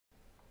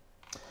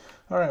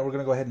All right, we're going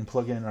to go ahead and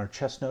plug in our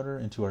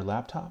ChessNoter into our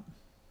laptop.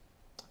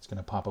 It's going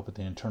to pop up with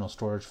the internal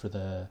storage for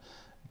the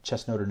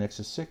ChessNoter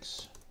Nexus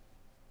 6.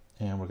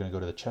 And we're going to go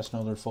to the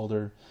ChessNoter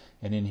folder.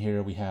 And in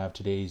here we have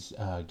today's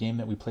game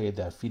that we played,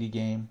 the FIDE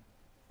game.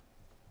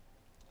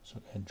 So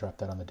go ahead and drop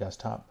that on the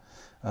desktop.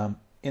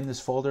 In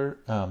this folder,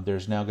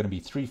 there's now going to be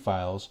 3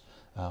 files,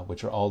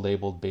 which are all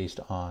labeled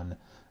based on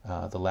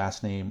the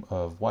last name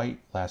of white,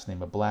 last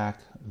name of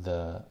black,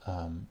 the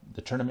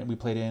tournament we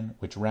played in,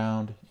 which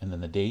round, and then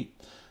the date.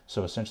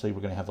 So essentially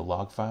we're going to have the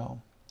log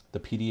file, the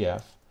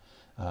PDF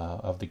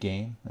of the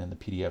game, and the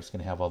PDF is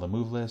going to have all the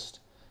move list,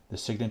 the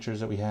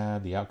signatures that we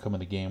had, the outcome of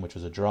the game, which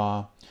was a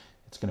draw.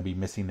 It's going to be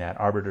missing that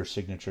arbiter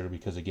signature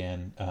because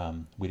again,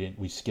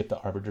 we skipped the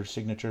arbiter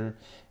signature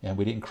and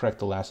we didn't correct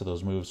the last of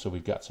those moves, so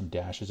we've got some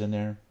dashes in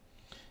there.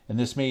 And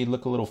this may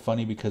look a little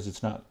funny because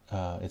it's not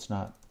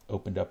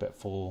opened up at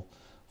full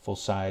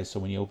size. So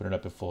when you open it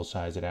up at full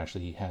size, it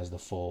actually has the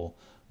full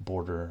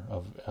border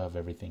of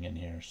everything in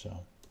here.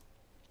 So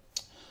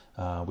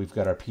we've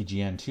got our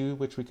PGN2,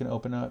 which we can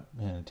open up,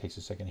 and it takes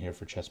a second here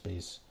for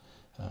ChessBase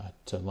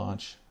to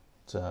launch.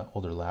 It's an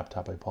older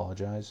laptop, I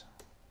apologize.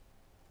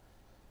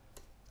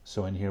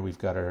 So in here we've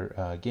got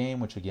our game,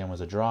 which again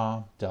was a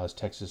draw, Dallas,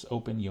 Texas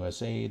Open,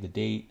 USA, the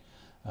date,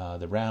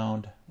 the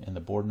round, and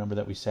the board number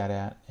that we sat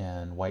at,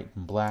 and white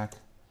and black.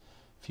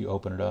 If you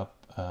open it up,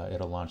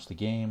 it'll launch the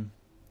game.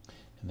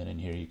 And then in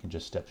here you can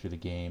just step through the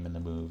game and the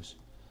moves.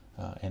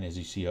 And as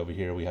you see over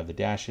here, we have the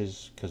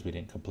dashes because we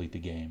didn't complete the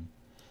game.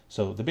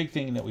 So the big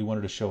thing that we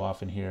wanted to show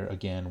off in here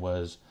again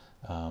was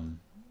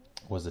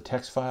the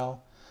text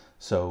file.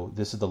 So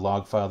this is the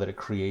log file that it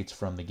creates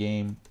from the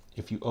game.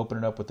 If you open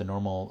it up with the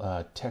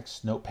normal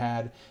text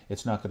notepad,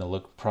 it's not going to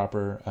look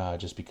proper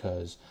just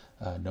because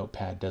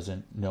Notepad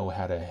doesn't know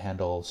how to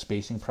handle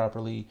spacing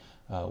properly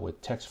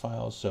with text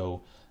files.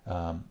 So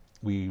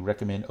we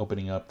recommend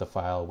opening up the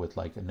file with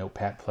like a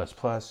Notepad++.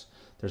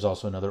 There's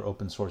also another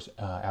open source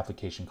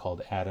application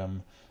called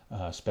Atom,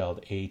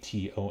 spelled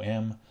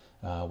ATOM,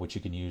 which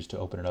you can use to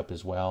open it up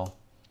as well.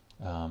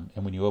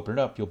 And when you open it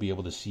up, you'll be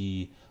able to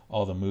see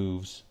all the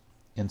moves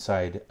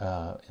inside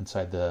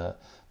the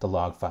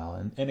log file.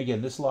 And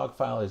again, this log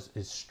file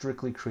is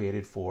strictly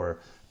created for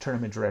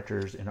tournament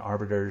directors and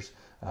arbiters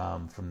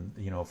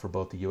for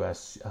both the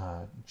U.S.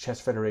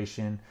 Chess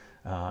Federation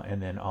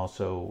and then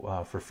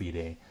also for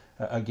FIDE.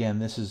 Again,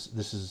 this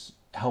is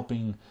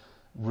helping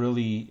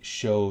really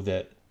show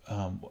that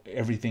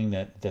everything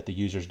that the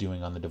user is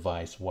doing on the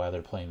device while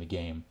they're playing the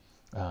game.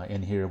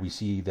 And here we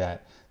see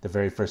that the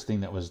very first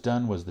thing that was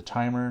done was the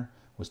timer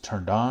was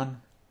turned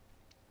on.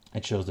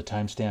 It shows the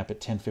timestamp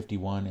at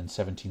 10:51 and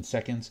 17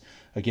 seconds.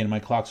 Again, my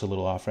clock's a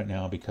little off right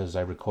now because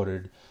I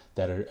recorded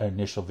that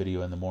initial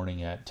video in the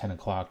morning at 10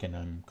 o'clock, and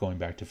I'm going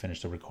back to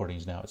finish the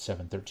recordings now at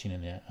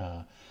 7:13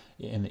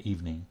 in the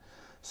evening.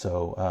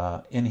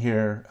 So in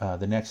here,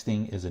 the next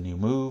thing is a new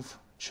move.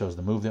 It shows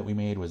the move that we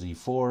made was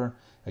E4.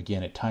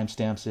 Again, it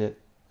timestamps it.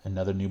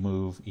 Another new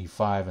move,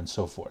 E5, and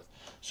so forth.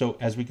 So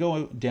as we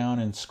go down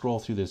and scroll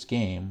through this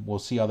game, we'll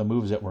see all the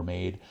moves that were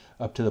made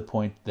up to the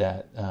point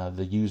that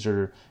the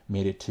user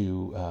made it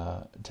to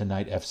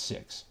knight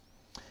F6.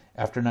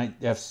 After knight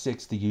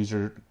F6, the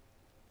user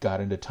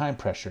got into time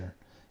pressure.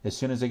 As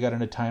soon as they got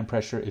into time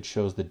pressure, it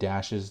shows the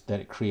dashes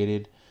that it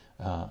created,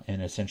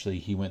 and essentially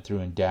he went through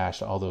and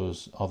dashed all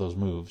those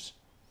moves.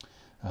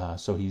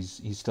 So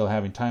he's still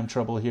having time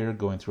trouble here,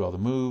 going through all the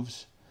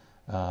moves.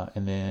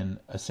 And then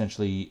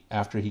essentially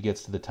after he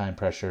gets to the time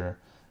pressure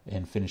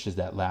and finishes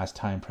that last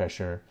time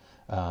pressure,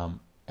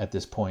 at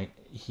this point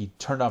he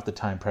turned off the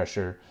time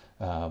pressure,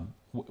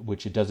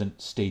 which it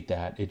doesn't state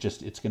that.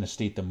 It's going to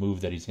state the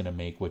move that he's going to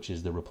make, which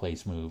is the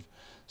replace move.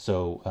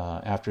 So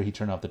after he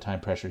turned off the time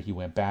pressure, he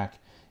went back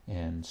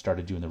and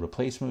started doing the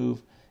replace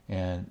move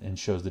and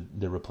shows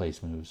the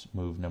replace moves.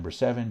 Move number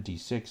 7,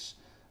 D6,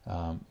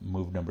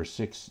 move number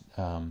 6,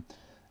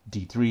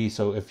 D3.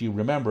 So if you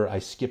remember, I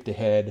skipped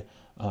ahead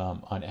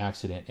on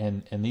accident,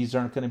 and these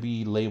aren't going to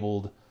be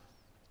labeled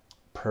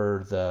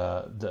per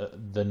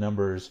the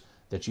numbers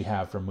that you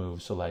have for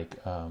moves. So like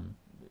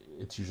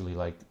it's usually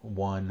like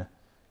 1,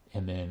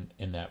 and then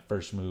in that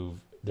first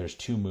move there's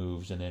 2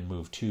 moves, and then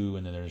move 2,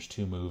 and then there's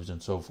 2 moves,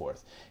 and so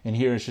forth. And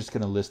here it's just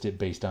going to list it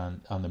based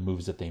on the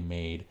moves that they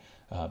made,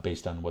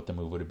 based on what the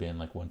move would have been,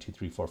 like 1, 2,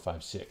 3, 4,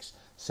 5, 6,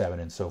 7,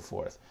 and so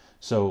forth.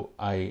 So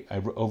I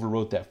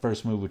overwrote that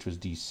first move, which was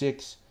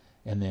D6,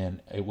 and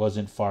then it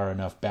wasn't far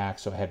enough back,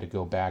 so I had to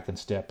go back and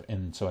step,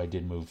 and so I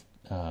did move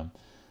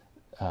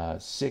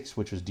 6,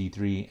 which was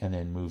D3, and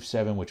then move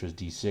 7, which was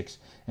D6,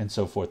 and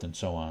so forth and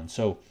so on.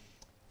 So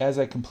as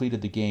I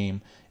completed the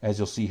game, as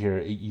you'll see here,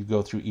 you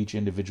go through each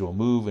individual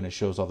move, and it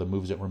shows all the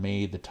moves that were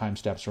made, the time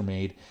steps were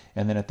made,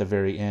 and then at the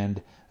very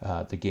end,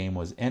 the game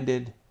was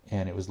ended,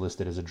 and it was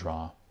listed as a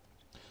draw.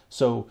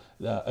 So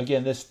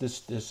again, this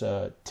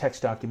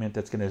text document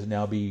that's going to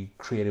now be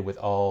created with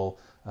all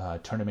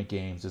tournament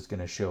games is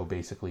going to show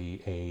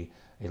basically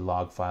a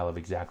log file of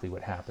exactly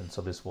what happened.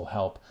 So this will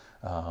help,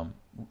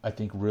 I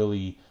think,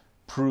 really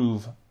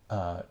prove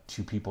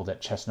to people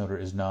that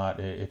ChessNoter is not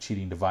a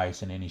cheating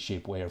device in any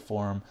shape, way, or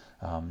form.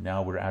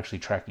 Now we're actually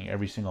tracking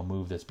every single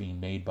move that's being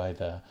made by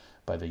the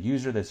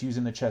user that's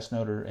using the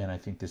ChessNoter, and I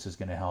think this is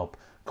going to help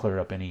clear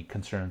up any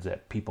concerns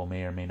that people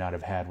may or may not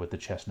have had with the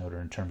ChessNoter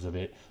in terms of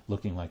it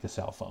looking like a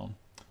cell phone.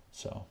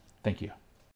 So, thank you.